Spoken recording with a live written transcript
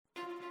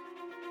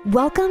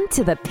Welcome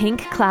to the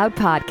Pink Cloud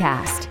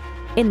Podcast.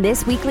 In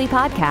this weekly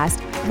podcast,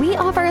 we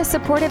offer a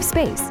supportive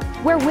space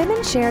where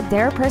women share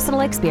their personal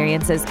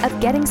experiences of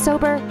getting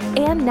sober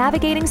and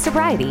navigating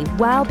sobriety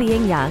while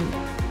being young.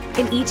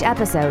 In each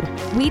episode,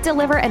 we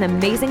deliver an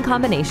amazing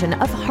combination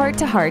of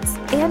heart-to-hearts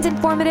and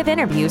informative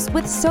interviews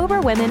with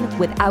sober women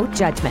without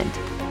judgment.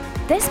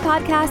 This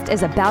podcast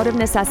is a bout of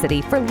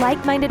necessity for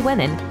like-minded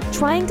women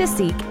trying to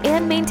seek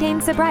and maintain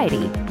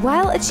sobriety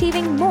while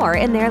achieving more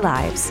in their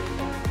lives.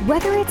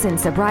 Whether it's in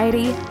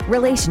sobriety,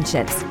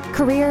 relationships,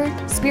 career,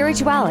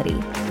 spirituality,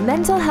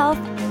 mental health,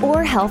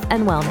 or health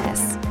and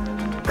wellness.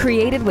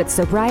 Created with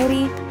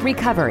sobriety,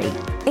 recovery,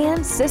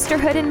 and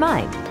sisterhood in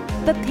mind,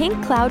 the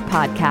Pink Cloud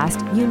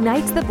Podcast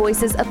unites the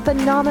voices of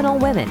phenomenal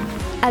women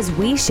as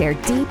we share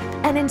deep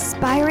and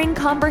inspiring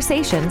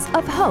conversations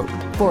of hope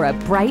for a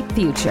bright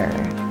future.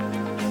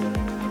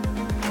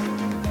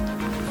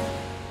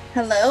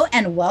 Hello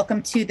and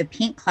welcome to the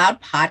Pink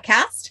Cloud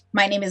Podcast.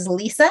 My name is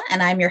Lisa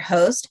and I'm your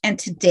host. And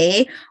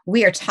today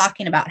we are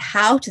talking about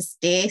how to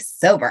stay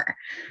sober.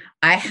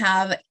 I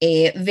have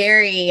a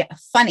very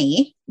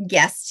funny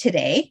guest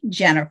today,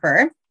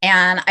 Jennifer,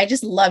 and I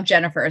just love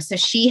Jennifer. So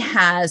she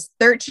has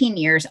 13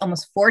 years,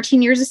 almost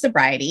 14 years of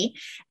sobriety.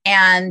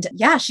 And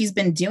yeah, she's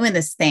been doing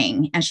this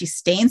thing and she's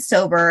staying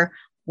sober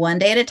one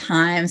day at a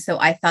time. So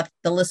I thought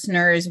the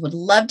listeners would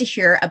love to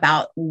hear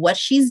about what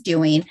she's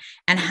doing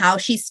and how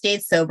she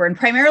stayed sober, and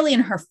primarily in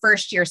her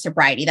first year of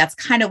sobriety. That's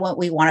kind of what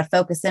we want to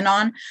focus in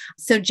on.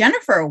 So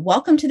Jennifer,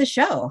 welcome to the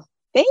show.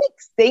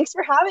 Thanks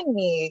for having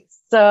me.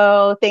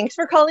 So thanks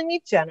for calling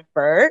me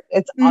Jennifer.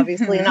 It's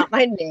obviously not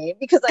my name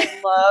because I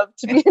love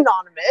to be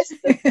anonymous.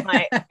 It's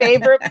my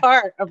favorite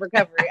part of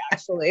recovery,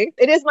 actually.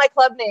 It is my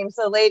club name.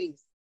 So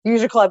ladies,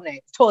 use your club name.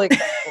 It's totally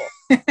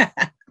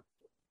acceptable.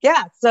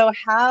 Yeah. So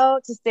how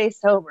to stay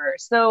sober.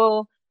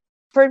 So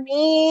for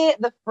me,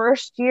 the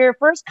first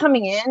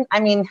coming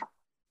in,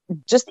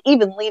 just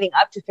even leading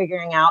up to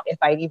figuring out if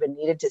I even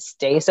needed to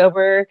stay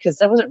sober,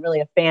 because I wasn't really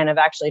a fan of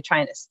actually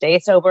trying to stay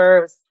sober.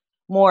 I was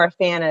more a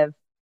fan of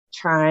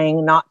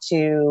trying not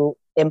to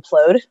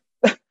implode.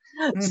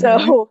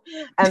 So,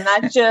 and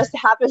that just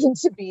happened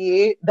to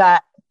be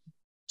that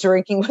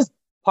drinking was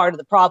part of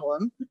the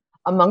problem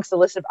amongst a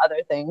list of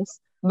other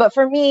things. But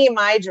for me,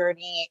 my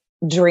journey,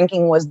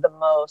 drinking was the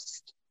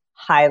most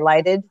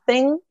highlighted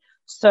thing.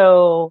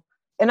 So,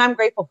 and I'm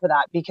grateful for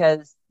that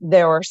because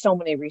there were so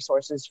many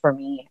resources for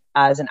me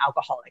as an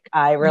alcoholic.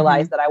 I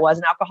realized that I was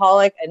an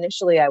alcoholic.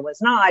 Initially, I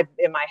was not.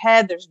 In my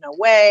head, there's no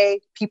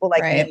way. People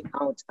like me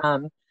don't.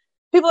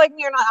 People like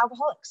me are not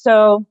alcoholics.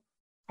 So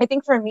I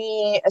think for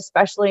me,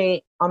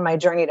 especially on my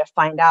journey to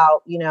find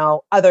out,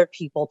 other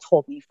people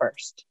told me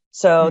first.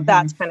 So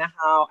that's kind of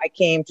how I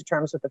came to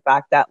terms with the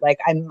fact that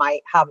I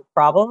might have a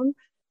problem.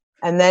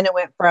 And then it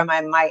went from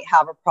I might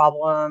have a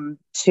problem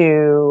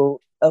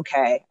to,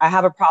 okay, I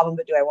have a problem,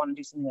 but do I want to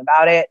do something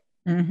about it?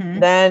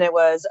 Then it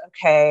was,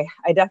 okay,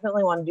 I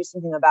definitely want to do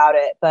something about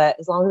it, but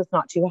as long as it's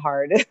not too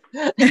hard. Right?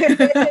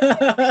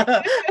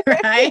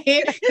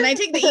 Can I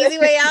take the easy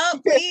way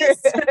out,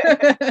 please?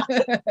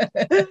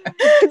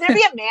 Can there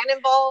be a man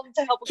involved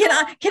to help? Can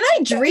I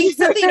drink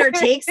something or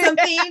take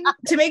something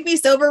to make me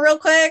sober real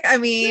quick? I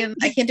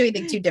can't do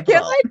anything too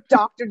difficult. Can my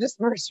doctor just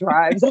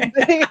prescribe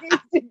something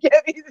to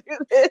get me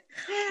through this?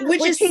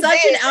 Which is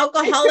such an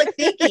alcoholic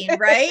thinking,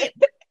 right?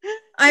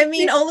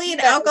 Only an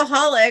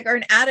alcoholic or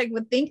an addict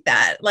would think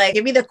that.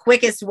 Give me the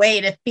quickest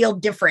way to feel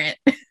different.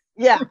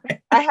 Yeah.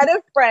 I had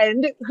a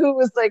friend who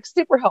was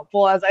super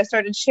helpful as I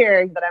started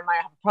sharing that I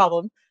might have a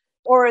problem,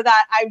 or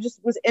that I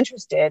just was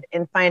interested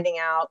in finding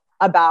out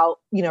about,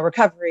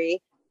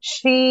 recovery.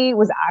 She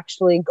was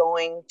actually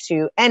going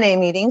to NA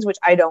meetings, which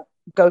I don't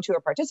go to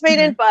or participate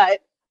in, but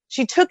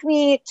she took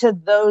me to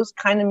those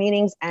kind of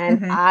meetings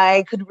and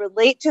I could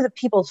relate to the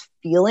people's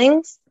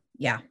feelings.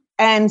 Yeah.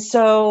 And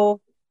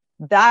so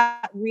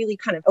that really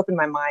kind of opened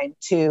my mind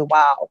to,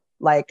 wow,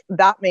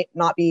 that may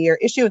not be your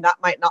issue and that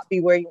might not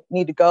be where you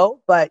need to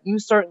go, but you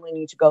certainly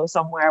need to go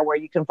somewhere where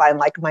you can find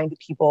like-minded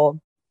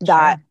people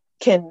that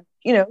can,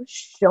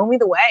 show me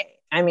the way.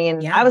 I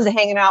was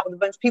hanging out with a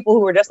bunch of people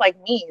who were just like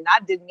me, and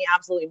that did me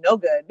absolutely no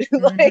good.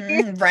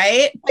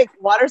 Right?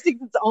 Water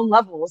seeks its own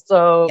level.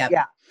 So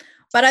yeah.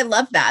 But I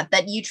love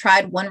that you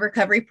tried one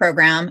recovery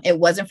program. It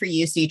wasn't for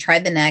you. So you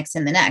tried the next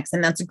and the next.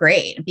 And that's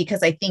great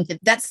because I think that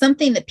that's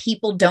something that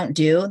people don't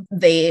do.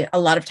 They, a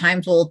lot of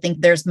times will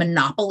think there's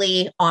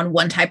monopoly on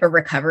one type of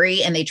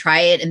recovery and they try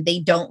it and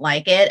they don't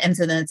like it. And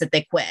so then it's that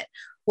they quit.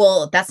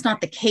 Well, that's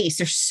not the case.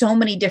 There's so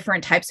many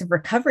different types of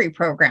recovery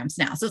programs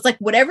now. So it's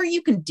whatever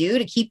you can do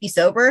to keep you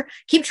sober,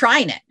 keep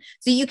trying it.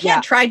 So you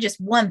can't try just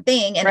one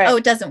thing and,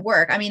 it doesn't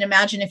work.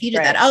 imagine if you did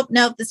that. Oh,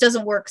 no, this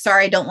doesn't work.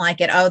 Sorry, I don't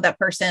like it. Oh, that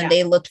person,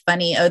 they looked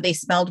funny. Oh, they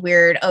smelled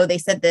weird. Oh, they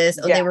said this.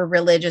 Oh, they were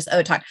religious.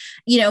 Oh, talk,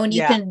 and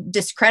you can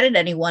discredit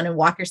anyone and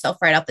walk yourself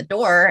right out the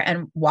door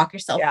and walk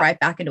yourself right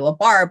back into a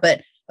bar.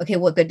 But okay,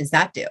 what good does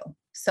that do?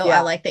 So I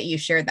like that you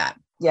shared that.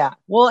 Yeah.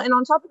 Well, and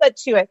on top of that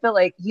too, I feel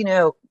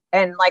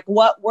and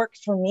what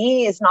works for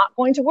me is not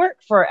going to work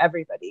for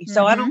everybody.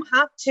 So I don't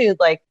have to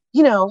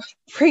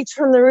preach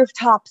from the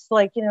rooftops,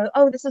 like,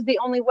 oh, this is the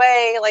only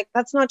way. Like,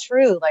 that's not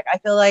true. Like, I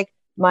feel like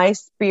my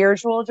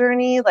spiritual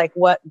journey, like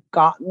what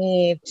got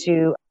me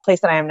to a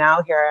place that I am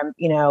now here,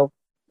 I'm,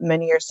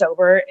 many years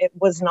sober. It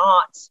was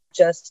not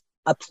just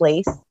a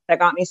place that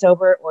got me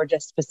sober or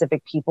just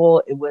specific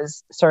people. It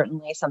was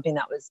certainly something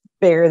that was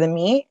bigger than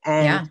me.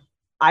 And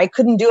I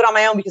couldn't do it on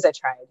my own because I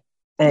tried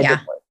and it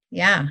didn't work.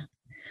 Yeah.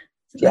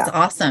 That's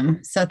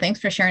awesome. So thanks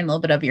for sharing a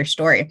little bit of your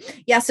story.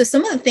 Yeah. So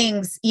some of the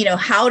things,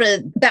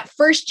 that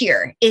first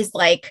year is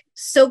like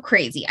so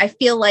crazy. I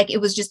feel like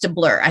it was just a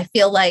blur. I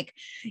feel like,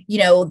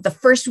 the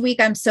first week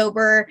I'm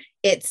sober,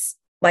 it's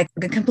like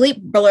a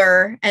complete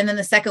blur. And then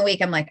the second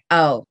week I'm like,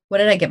 oh, what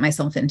did I get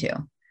myself into?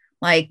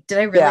 Like, did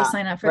I really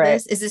sign up for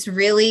this? Is this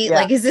really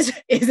like, is this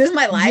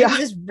my life? Is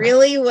this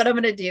really what I'm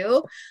going to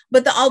do?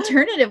 But the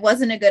alternative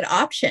wasn't a good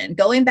option.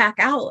 Going back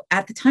out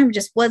at the time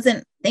just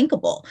wasn't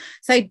thinkable.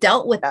 So I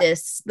dealt with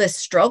this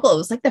struggle. It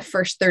was like the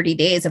first 30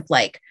 days of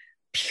like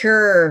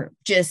pure,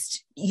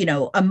 just,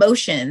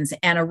 emotions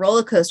and a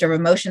roller coaster of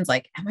emotions.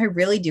 Like, am I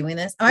really doing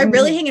this? Am I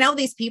really hanging out with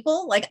these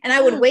people? Like, and I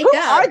would wake up.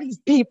 Who are these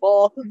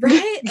people?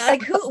 Right?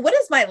 Like, what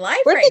is my life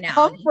Where right did they now?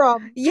 come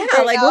from? Yeah.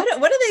 Like,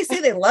 what do they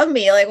say they love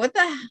me? Like, what the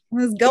hell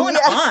is going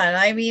on?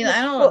 I mean,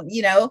 I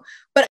don't,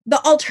 but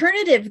the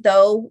alternative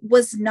though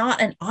was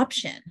not an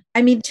option.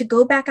 I mean, to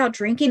go back out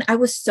drinking, I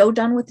was so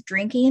done with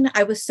drinking.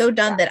 I was so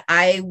done that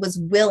I was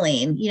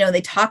willing,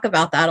 they talk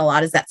about that a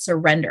lot, is that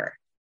surrender.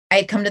 I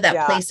had come to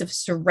that place of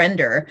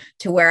surrender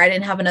to where I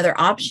didn't have another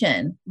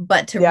option,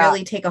 but to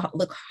really take a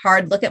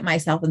hard look at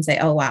myself and say,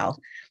 oh, wow,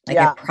 like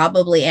I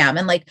probably am.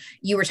 And like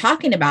you were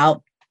talking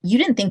about, you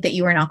didn't think that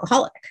you were an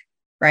alcoholic,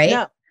 right?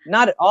 No,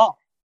 not at all.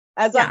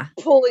 As I'm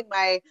pulling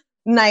my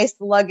nice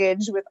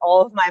luggage with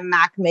all of my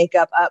MAC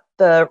makeup up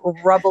the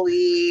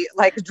rubbly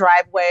like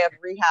driveway of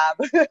rehab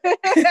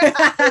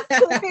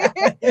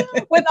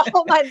with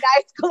all my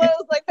nice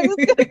clothes, like I was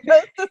gonna go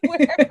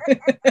somewhere.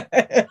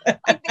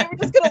 Like they were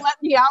just gonna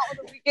let me out on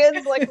the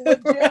weekends. Like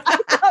legit,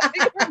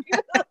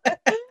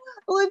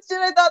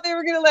 I thought they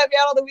were gonna let me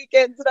out on the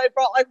weekends, and I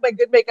brought like my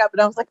good makeup,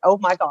 and I was like, oh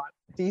my god,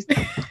 these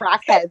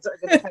crackheads are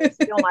going to try to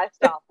steal my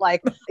stuff.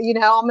 Like, I'm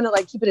going to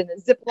like keep it in a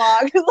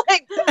Ziploc,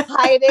 like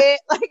hide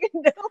it. Like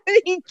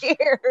nobody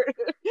cared.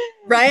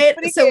 Right.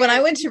 Nobody so cared. When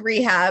I went to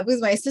rehab,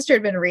 because my sister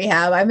had been in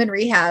rehab, I'm in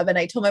rehab. And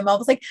I told my mom, I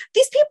was like,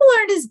 these people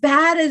aren't as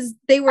bad as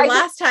they were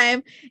last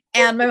time.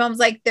 And my mom's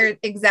like,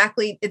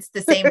 it's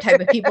the same type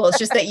of people. It's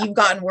just that you've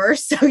gotten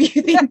worse. So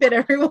you think that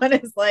everyone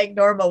is like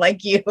normal,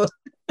 like you.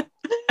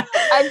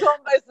 I told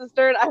my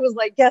sister and I was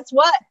like, guess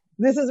what?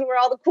 This is where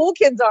all the cool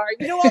kids are.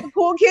 You know, all the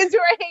cool kids who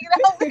are hanging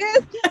out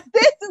with?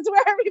 This is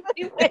where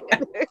everybody went.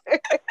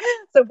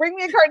 So bring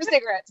me a carton of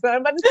cigarettes. But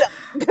I'm about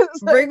to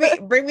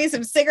sell. bring me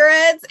some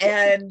cigarettes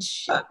and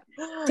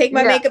take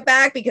my makeup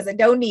back because I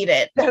don't need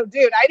it. No,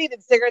 dude, I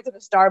needed cigarettes at a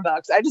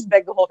Starbucks. I just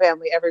begged the whole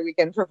family every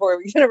weekend for 4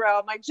 weeks in a row.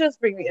 I'm like, just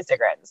bring me a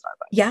cigarette at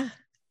Starbucks. Yeah.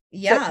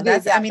 Yeah,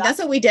 that's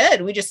what we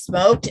did. We just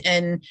smoked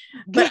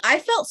but I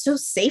felt so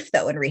safe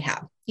though in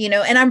rehab,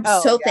 and I'm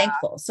so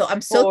thankful. So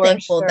I'm so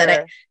thankful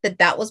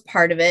that was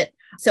part of it.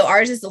 So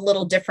ours is a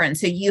little different.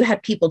 So you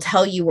had people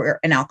tell you were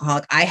an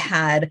alcoholic. I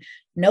had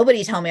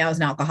nobody tell me I was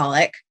an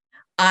alcoholic.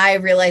 I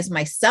realized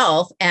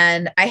myself,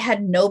 and I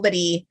had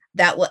nobody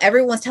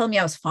everyone's telling me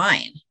I was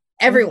fine.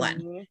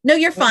 Everyone, no,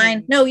 you're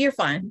fine. No, you're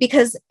fine.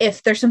 Because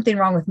if there's something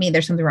wrong with me,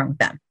 there's something wrong with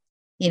them.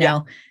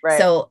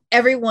 So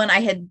everyone,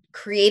 I had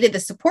created the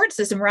support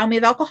system around me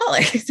of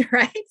alcoholics,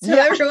 right? So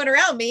everyone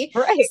around me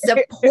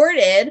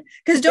supported,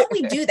 because don't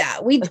we do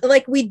that? We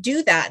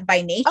do that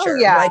by nature. Oh,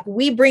 yeah. Like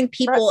we bring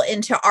people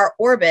into our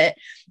orbit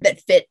that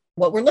fit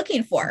what we're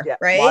looking for,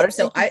 right? Water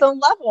so I own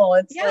level.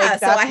 It's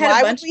so I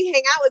had why would we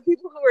hang out with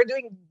people who are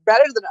doing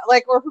better than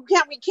or who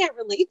we can't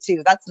relate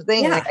to? That's the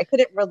thing. Like I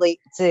couldn't relate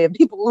to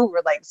people who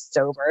were like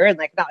sober and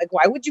like not like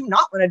why would you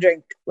not want to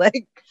drink?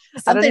 Like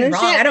something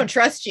wrong. I don't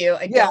trust you.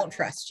 I don't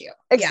trust you.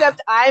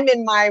 Except I'm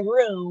in my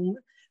room,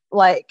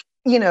 like,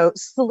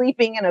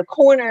 sleeping in a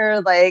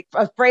corner, like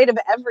afraid of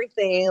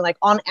everything, like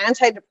on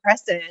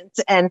antidepressants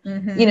and,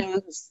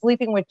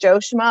 sleeping with Joe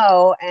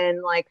Schmo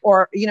and like,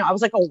 or, I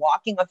was like a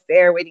walking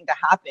affair waiting to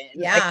happen.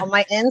 Yeah. Like on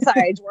my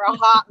insides were a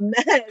hot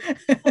mess.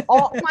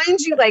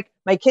 Mind you, like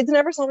my kids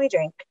never saw me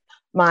drink.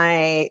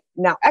 My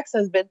now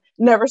ex-husband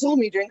never saw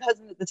me drink,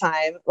 husband at the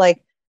time.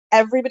 Like,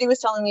 everybody was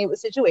telling me it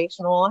was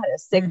situational. I had a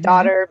sick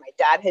daughter. My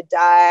dad had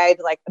died.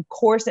 Like, of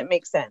course it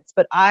makes sense.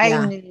 But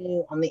I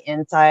knew on the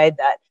inside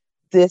that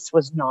this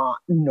was not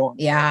normal.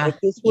 Yeah. Like,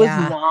 this was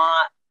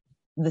not.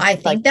 I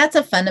think that's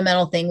a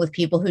fundamental thing with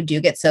people who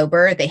do get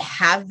sober. They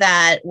have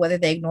that, whether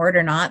they ignore it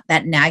or not,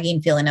 that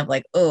nagging feeling of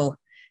like, oh,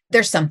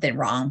 there's something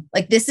wrong.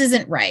 Like, this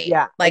isn't right.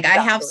 Yeah, like exactly.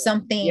 I have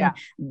something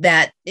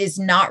that is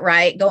not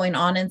right going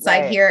on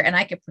inside here. And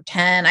I could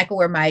pretend, I could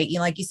wear my,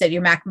 like you said,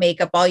 your MAC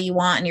makeup all you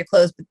want and your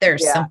clothes, but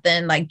there's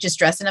something like just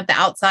dressing up the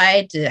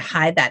outside to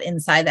hide that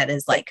inside that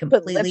is like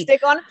completely put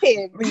lipstick on a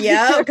pig.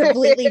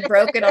 Completely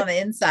broken on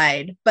the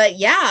inside. But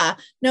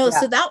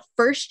so that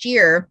first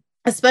year,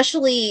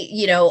 especially,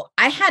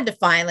 I had to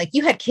find, like,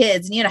 you had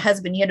kids and you had a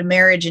husband, you had a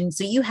marriage. And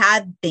so you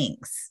had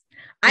things.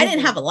 I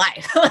didn't have a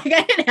life. Like,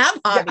 I didn't have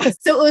hobbies. Yeah.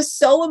 So it was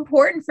so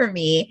important for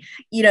me,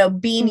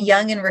 being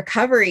young in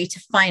recovery, to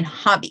find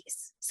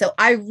hobbies. So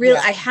I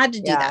had to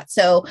do that.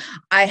 So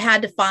I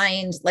had to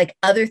find like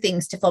other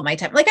things to fill my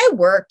time. Like, I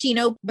worked,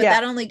 but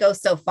that only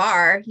goes so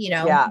far,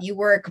 you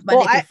work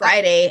Monday through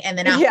Friday. And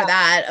then after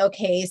that,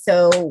 okay,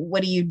 so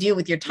what do you do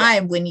with your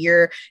time when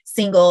you're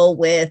single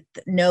with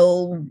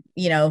no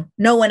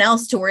one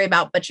else to worry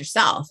about but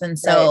yourself? And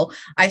so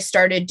I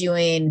started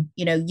doing,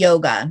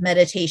 yoga,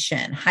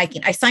 meditation,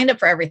 hiking. I signed up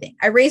for everything.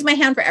 I raised my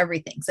hand for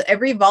everything. So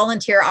every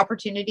volunteer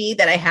opportunity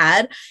that I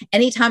had,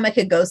 anytime I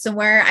could go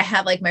somewhere, I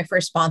had like my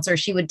first sponsor.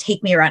 She would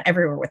take me around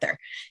everywhere with her.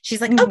 She's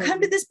like, oh,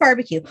 come to this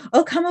barbecue.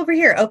 Oh, come over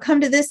here. Oh,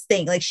 come to this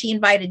thing. Like, she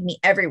invited me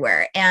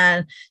everywhere.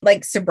 And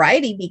like,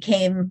 sobriety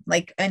became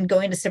like, and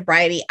going to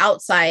sobriety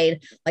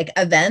outside like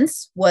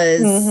events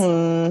was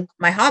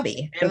my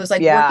hobby. It was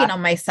like working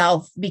on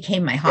myself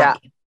became my hobby.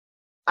 Yeah.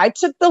 I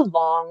took the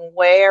long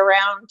way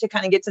around to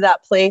kind of get to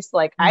that place.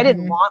 Like, I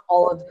didn't want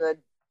all of the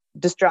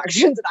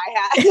distractions that I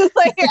had.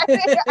 Like,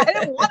 I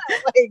didn't want to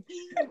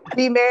like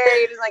be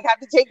married and like have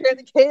to take care of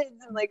the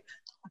kids and like,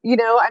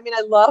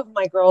 I love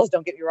my girls,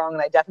 don't get me wrong.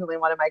 And I definitely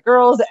wanted my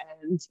girls,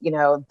 and,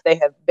 they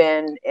have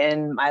been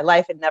in my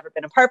life and never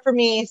been apart from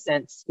me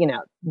since,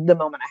 the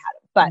moment I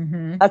had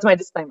them. But that's my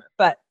disclaimer.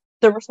 But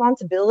the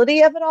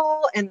responsibility of it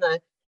all and the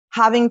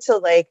having to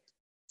like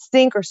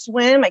sink or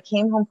swim. I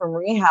came home from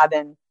rehab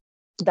and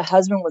the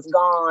husband was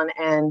gone,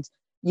 and,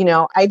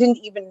 I didn't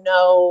even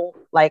know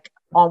like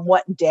on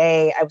what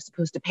day I was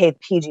supposed to pay the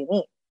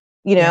PG&E,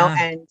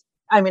 and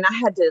I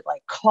had to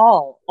like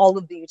call all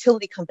of the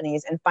utility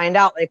companies and find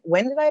out like,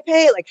 when did I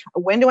pay? Like,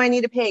 when do I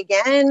need to pay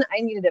again?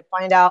 I needed to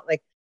find out,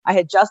 like, I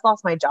had just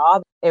lost my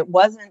job. It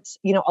wasn't,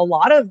 a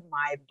lot of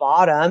my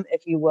bottom,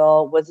 if you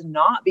will, was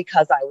not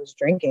because I was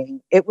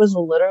drinking. It was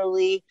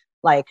literally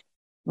like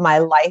my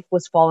life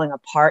was falling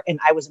apart and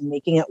I was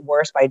making it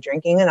worse by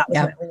drinking. And that was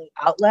my only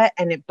outlet.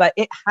 But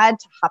it had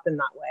to happen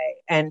that way.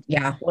 And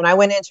when I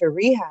went into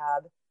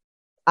rehab,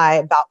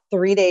 about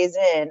 3 days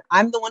in,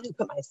 I'm the one who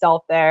put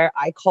myself there.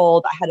 I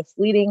had a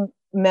fleeting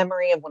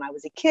memory of when I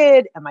was a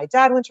kid and my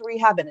dad went to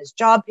rehab and his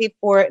job paid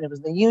for it and it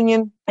was the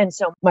union. And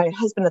so my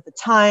husband at the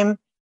time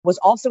was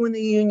also in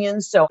the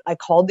union. So I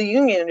called the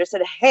union and just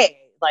said, hey,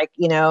 like,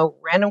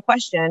 random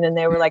question. And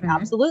they were like,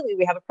 absolutely,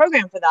 we have a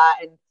program for that.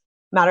 And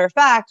matter of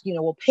fact,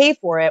 we'll pay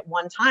for it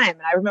one time.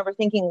 And I remember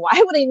thinking, why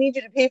would I need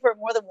you to pay for it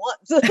more than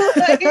once?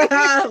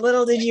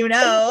 Little did you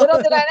know. Little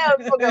did I know.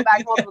 We'll go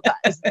back multiple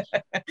times.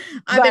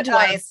 I've been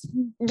twice.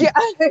 Yeah.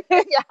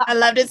 I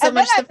loved it so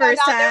much the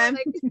first time.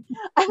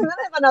 And then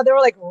I found out there were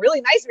like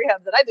really nice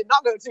rehabs that I did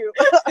not go to,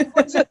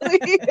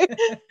 unfortunately.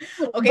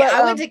 Okay,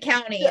 I went to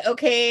county.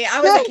 Okay,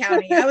 I was a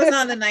county. I was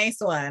on the nice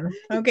one.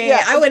 Okay,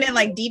 I went in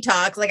like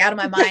detox, like out of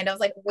my mind. I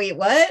was like, wait,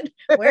 what?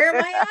 Where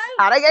am I at?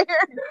 How'd I get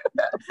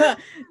here?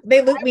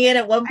 They looped me in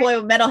at one point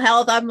with mental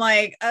health. I'm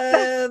like,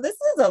 this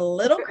is a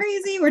little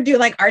crazy. We're doing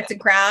like arts and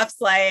crafts,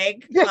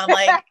 like on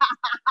like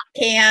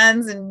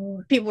cans,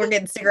 and people were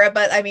getting cigarette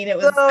butts. I mean, it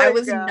was, I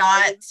was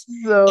not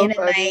in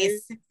a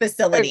nice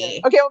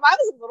facility. Okay, well, mine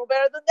was a little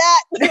better than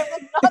that. It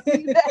was not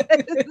too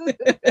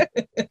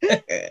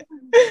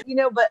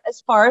bad. But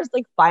as far as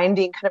like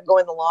finding, kind of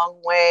going the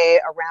long way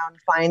around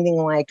finding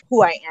like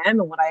who I am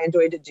and what I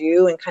enjoy to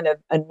do and kind of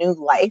a new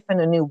life and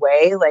a new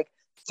way, like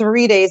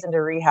 3 days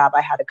into rehab,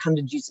 I had a come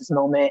to Jesus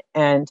moment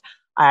and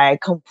I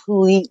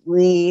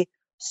completely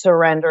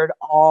surrendered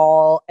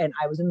all. And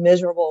I was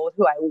miserable with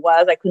who I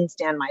was. I couldn't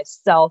stand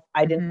myself.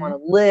 I didn't want to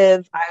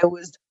live. I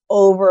was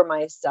over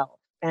myself.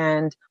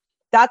 And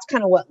that's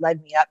kind of what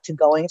led me up to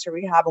going to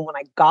rehab. And when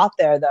I got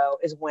there, though,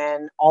 is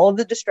when all of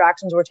the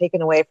distractions were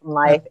taken away from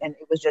life. And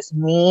it was just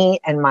me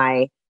and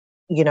my,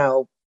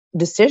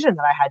 decision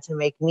that I had to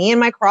make, me and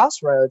my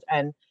crossroads.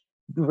 And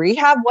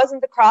rehab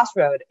wasn't the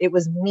crossroad. It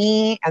was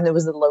me. And there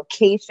was the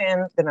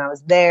location. Then I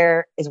was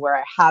there is where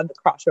I had the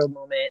crossroad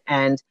moment.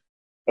 And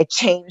it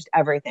changed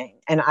everything.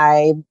 And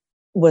I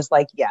was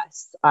like,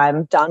 yes,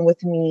 I'm done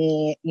with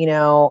me,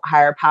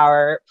 higher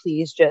power,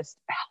 please just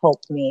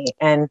help me.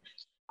 And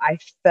I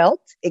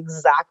felt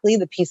exactly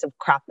the piece of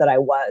crap that I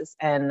was.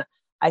 And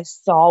I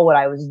saw what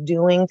I was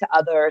doing to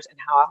others and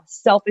how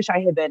selfish I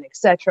had been,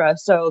 etc.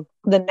 So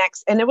and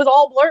it was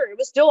all blur. It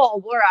was still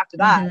all blur after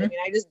that. I mean,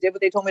 I just did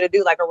what they told me to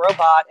do like a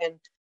robot. And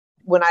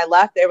when I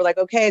left, they were like,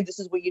 okay, this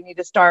is what you need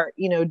to start,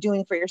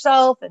 doing for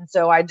yourself. And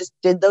so I just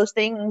did those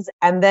things.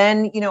 And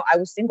then, I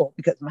was single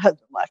because my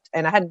husband left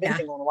and I hadn't been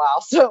single in a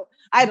while. So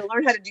I had to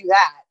learn how to do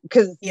that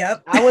because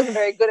I wasn't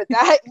very good at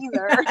that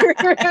either.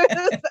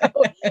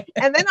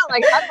 And then I'm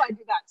like, how do I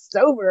do that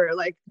sober?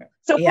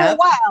 So for a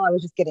while I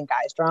was just getting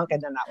guys drunk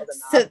and then that was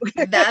enough.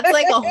 So that's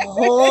like a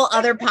whole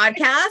other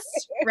podcast,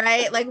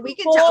 right? Like we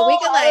could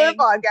like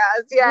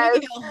podcast. Yes. We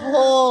could do a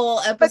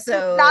whole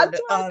episode. But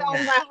that's what I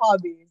found my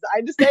hobbies.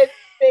 I decided to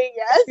say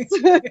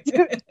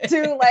yes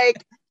to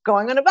like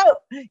going on a boat.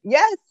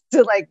 Yes.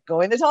 To like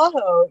going to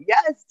Tahoe.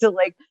 Yes. To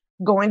like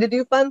going to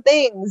do fun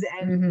things.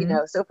 And,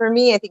 so for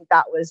me, I think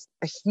that was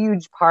a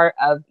huge part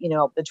of,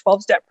 the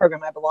 12-step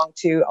program I belong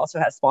to also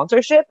has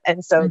sponsorship.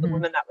 And so the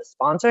woman that was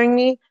sponsoring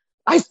me,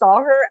 I saw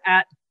her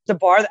at the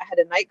bar that had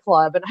a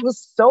nightclub, and I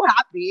was so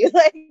happy,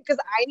 like, because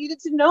I needed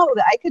to know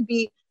that I could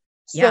be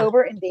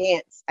sober and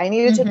dance. I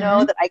needed to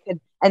know that I could,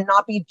 and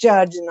not be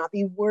judged and not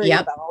be worried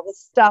about all this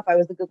stuff. I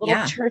was a good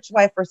little church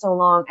wife for so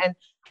long. And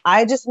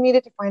I just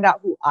needed to find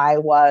out who I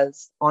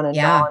was on a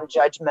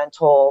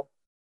non-judgmental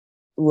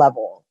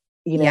level,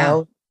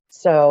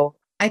 So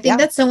I think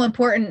that's so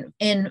important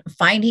in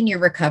finding your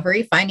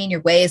recovery, finding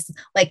your ways.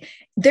 Like,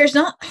 there's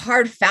not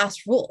hard,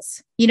 fast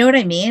rules. You know what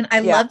I mean? I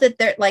love that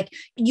they're like,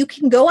 you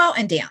can go out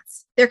and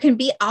dance. There can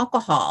be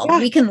alcohol.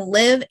 We can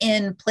live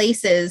in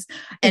places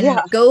and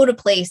go to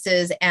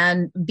places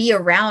and be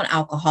around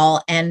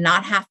alcohol and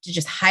not have to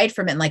just hide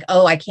from it. And like,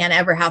 oh, I can't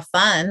ever have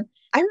fun.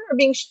 I remember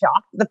being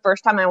shocked the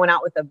first time I went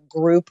out with a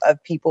group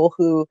of people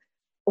who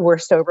were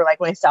sober like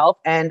myself.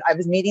 And I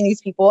was meeting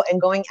these people and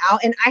going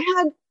out, and I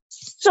had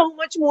so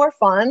much more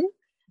fun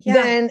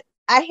than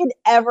I had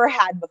ever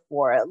had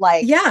before.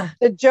 Like,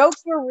 the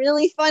jokes were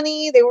really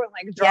funny. They were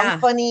like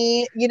drunk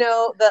funny,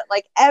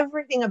 like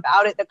everything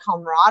about it, the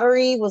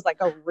camaraderie was like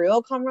a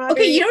real camaraderie.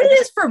 Okay. You know what it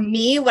is for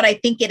me? What I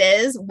think it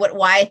is,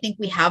 why I think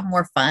we have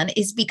more fun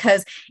is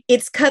because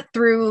it's cut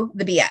through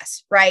the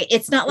BS, right?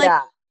 It's not like,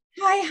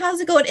 hi, how's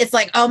it going? It's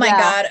like, oh my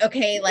God.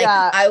 Okay. Like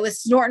I was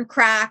snorting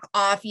crack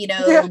off,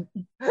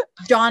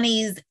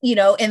 Johnny's,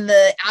 in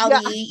the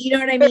alley, you know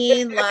what I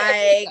mean?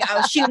 Like I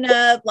was shooting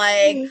up,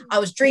 like I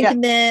was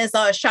drinking this,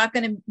 I was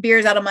shotgunning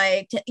beers out of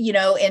my,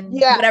 and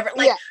whatever.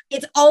 Like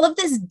it's all of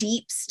this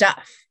deep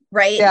stuff.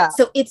 Right.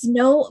 So it's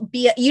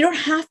you don't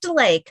have to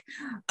like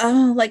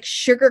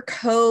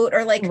sugarcoat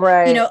or like,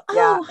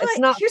 it's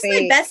not here's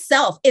fake. my best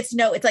self. It's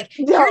like,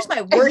 here's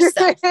my worst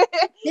self.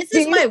 This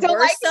is my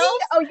worst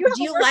self.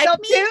 Do you like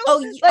me?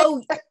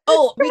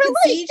 We can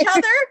see each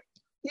other.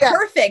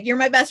 Perfect. You're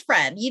my best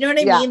friend. You know what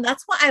I mean?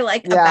 That's what I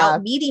like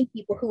about meeting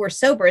people who are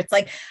sober. It's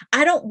like,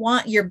 I don't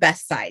want your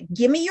best side.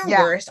 Give me your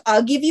worst.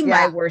 I'll give you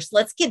my worst.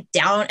 Let's get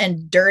down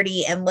and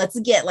dirty. And let's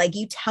get like,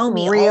 you tell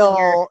me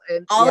all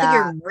of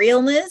your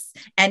realness,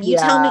 and you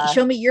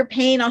show me your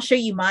pain. I'll show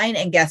you mine.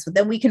 And guess what?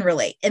 Then we can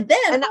relate. And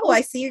then,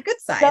 I see your good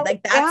side.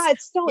 Like that's,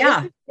 it's so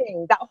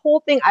interesting. That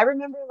whole thing. I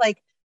remember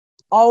like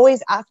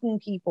always asking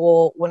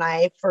people when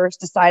I first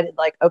decided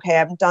like, okay,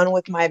 I'm done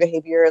with my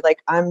behavior. Like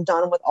I'm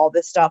done with all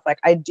this stuff. Like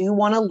I do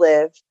want to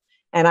live,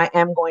 and I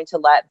am going to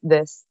let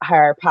this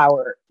higher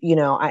power,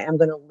 I am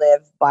going to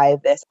live by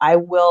this. I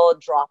will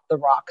drop the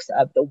rocks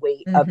of the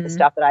weight of the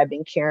stuff that I've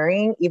been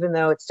carrying, even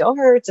though it still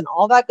hurts and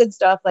all that good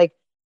stuff. Like,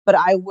 but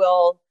I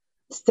will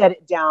set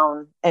it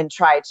down and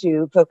try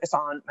to focus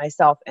on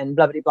myself and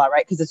blah, blah, blah,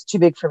 right? Because it's too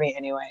big for me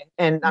anyway.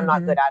 And I'm not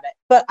good at it.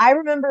 But I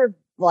remember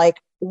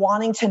like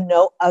wanting to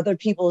know other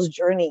people's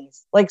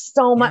journeys, like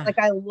so much. Like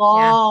I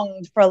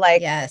longed for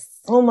like,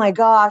 oh my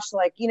gosh,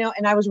 like,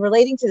 and I was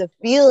relating to the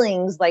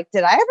feelings. Like,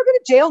 did I ever go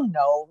to jail?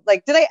 No.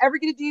 Like, did I ever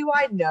get a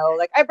DUI? No.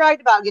 Like I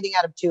bragged about getting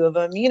out of 2 of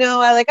them, I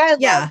love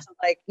to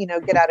like,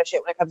 get out of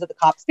shit when it comes to the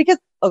cops because,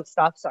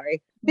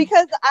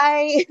 because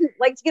I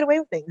like to get away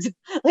with things.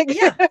 Like,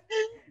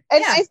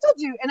 and I still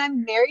do. And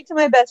I'm married to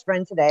my best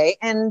friend today.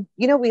 And,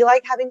 we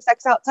like having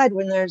sex outside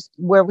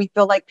where we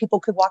feel like people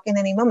could walk in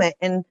any moment.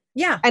 And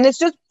and it's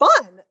just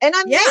fun. And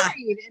I'm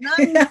married and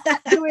I'm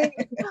not doing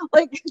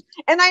like,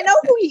 and I know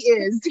who he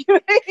is.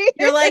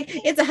 You're like,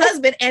 it's a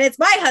husband and it's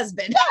my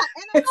husband.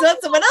 And it's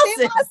not someone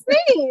else's.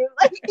 Name.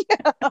 Like,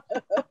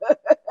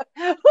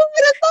 who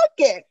would have thought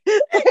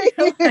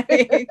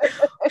it?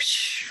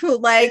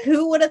 Like,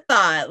 who would have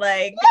thought?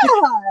 Like,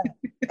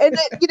 and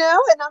then,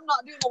 and I'm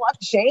not doing a lot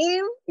of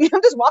shame.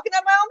 I'm just walking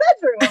out my own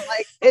bedroom. I'm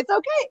like, it's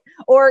okay.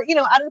 Or,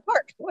 out of the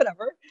park,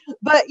 whatever.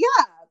 But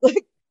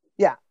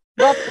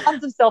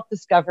lots of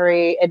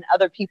self-discovery and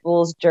other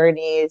people's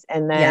journeys.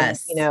 And then,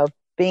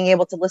 being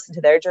able to listen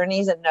to their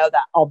journeys and know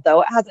that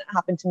although it hasn't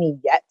happened to me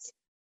yet,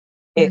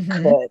 it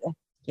could.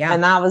 Yeah.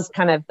 And that was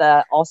kind of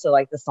also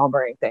like the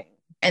sombering thing.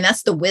 And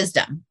that's the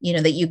wisdom,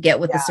 that you get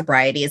with the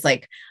sobriety is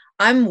like,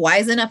 I'm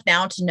wise enough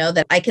now to know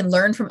that I can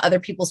learn from other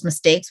people's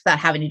mistakes without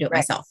having to do it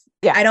myself.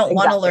 Yeah, I don't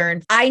want to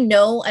learn. I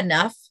know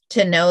enough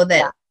to know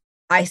that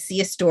I see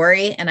a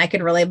story and I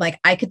could relate, like,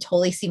 I could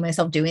totally see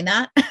myself doing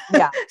that.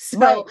 Yeah.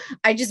 So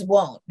I just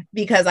won't,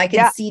 because I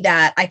can see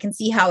that. I can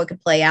see how it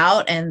could play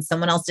out and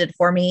someone else did it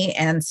for me.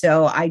 And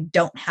so I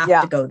don't have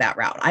to go that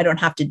route. I don't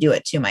have to do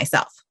it to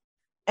myself.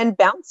 And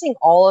bouncing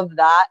all of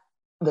that,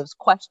 those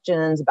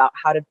questions about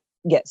how to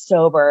get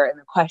sober and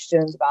the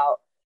questions about,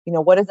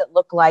 what does it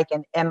look like?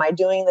 And am I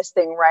doing this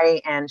thing right?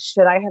 And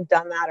should I have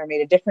done that or made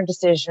a different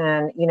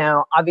decision?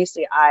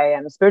 Obviously I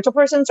am a spiritual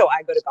person, so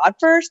I go to God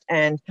first,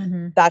 and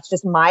that's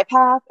just my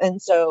path. And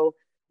so,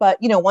 but,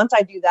 once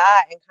I do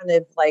that and kind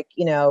of like,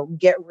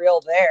 get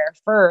real there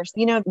first,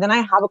 then I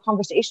have a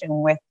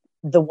conversation with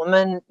the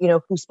woman,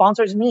 who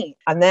sponsors me.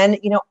 And then,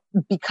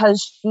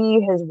 because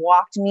she has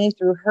walked me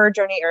through her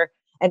journey,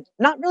 and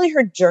not really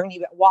her journey,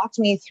 but walked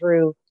me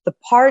through the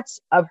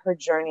parts of her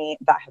journey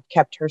that have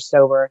kept her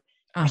sober.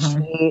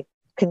 She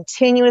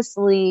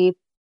continuously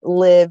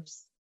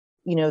lives,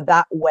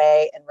 that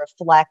way and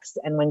reflects.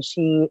 And when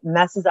she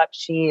messes up,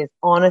 she is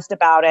honest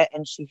about it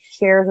and she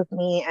shares with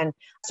me. And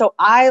so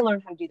I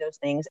learned how to do those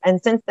things.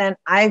 And since then,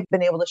 I've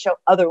been able to show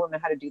other women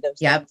how to do those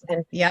things.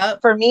 And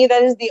for me,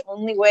 that is the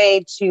only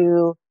way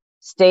to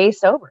stay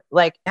sober.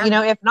 Like,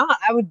 if not,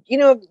 I would, in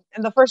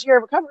the first year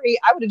of recovery,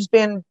 I would have just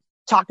been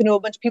talking to a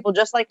bunch of people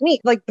just like me.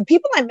 Like the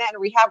people I met in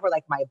rehab were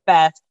like my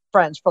best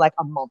friends for like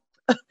a month.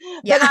 Then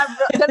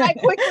I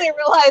quickly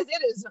realized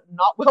it is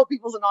not Well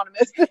People's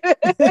Anonymous.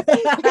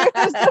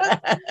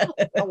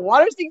 The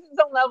water sinks at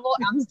some level.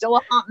 I'm still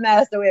a hot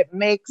mess, so it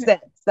makes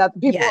sense that the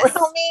people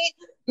around me,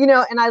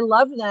 and I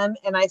love them,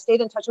 and I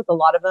stayed in touch with a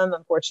lot of them.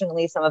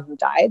 Unfortunately, some of them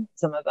died.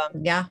 Some of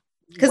them,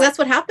 because that's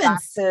what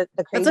happens.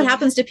 That's what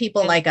happens to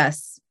people like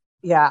us.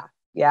 Yeah,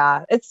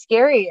 it's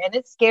scary, and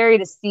it's scary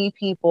to see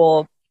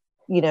people,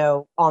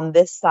 on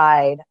this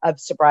side of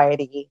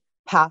sobriety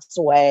pass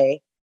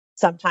away.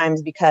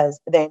 Sometimes because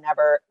they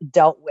never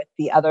dealt with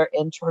the other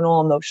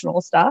internal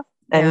emotional stuff.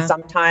 And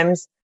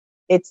sometimes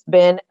it's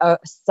been a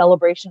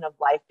celebration of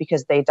life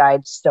because they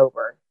died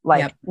sober,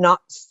 like not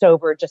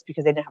sober just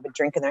because they didn't have a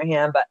drink in their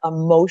hand, but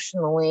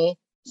emotionally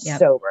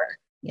sober.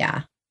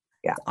 Yeah.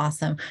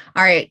 Awesome.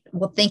 All right.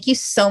 Well, thank you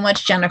so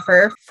much,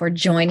 Jennifer, for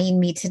joining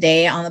me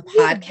today on the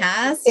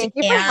podcast. Thank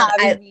you for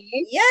having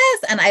me. Yes.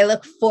 And I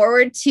look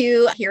forward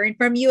to hearing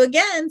from you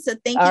again. So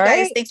thank you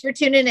guys. Thanks for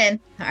tuning in.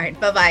 All right.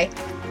 Bye-bye.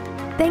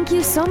 Thank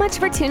you so much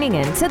for tuning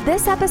in to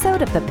this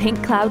episode of the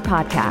Pink Cloud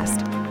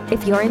Podcast.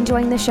 If you're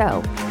enjoying the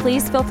show,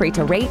 please feel free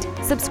to rate,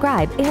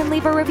 subscribe, and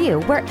leave a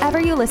review wherever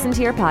you listen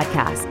to your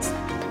podcasts.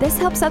 This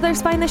helps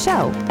others find the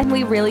show, and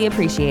we really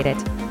appreciate it.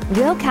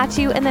 We'll catch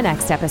you in the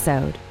next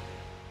episode.